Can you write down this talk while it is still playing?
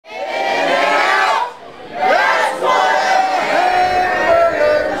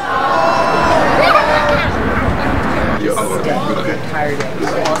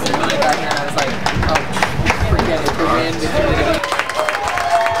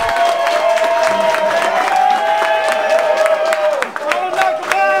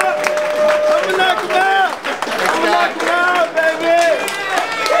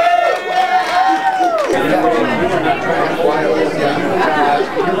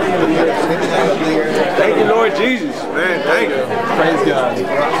Thank you, Lord Jesus. Man, thank you. Praise God.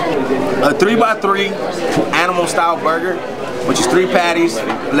 A 3x3 animal style burger, which is 3 patties,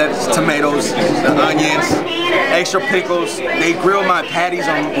 lettuce, tomatoes, the onions, extra pickles. They grill my patties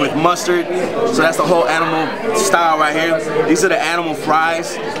with mustard, so that's the whole animal style right here. These are the animal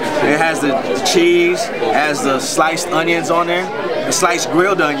fries. It has the cheese, has the sliced onions on there, the sliced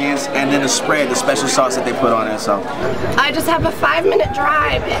grilled onions, and then the spread, the special sauce that they put on it. So I just have a 5-minute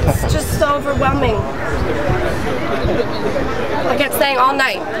drive. It's just so overwhelming. I kept saying all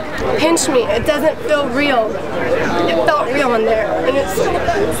night, pinch me. It doesn't feel real. It felt real in there. And it's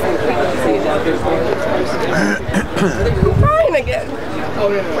I'm crying again.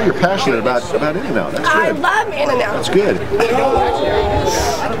 Well, you're passionate about In-N-Out. That's good. I love In-N-Out. That's good.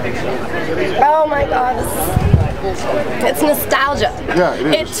 Oh my God. It's nostalgia. Yeah, it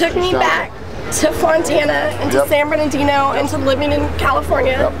is. It took me back to Fontana and to San Bernardino and to living in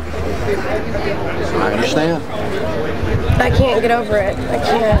California. I understand. I can't get over it. I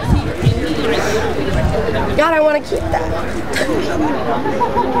can't. God, I want to keep that.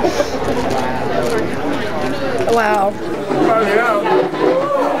 Wow.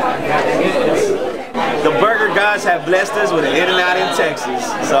 the burger gods have blessed us with an In-N-Out in Texas.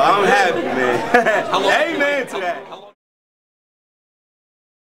 So I'm happy, man. Amen to that.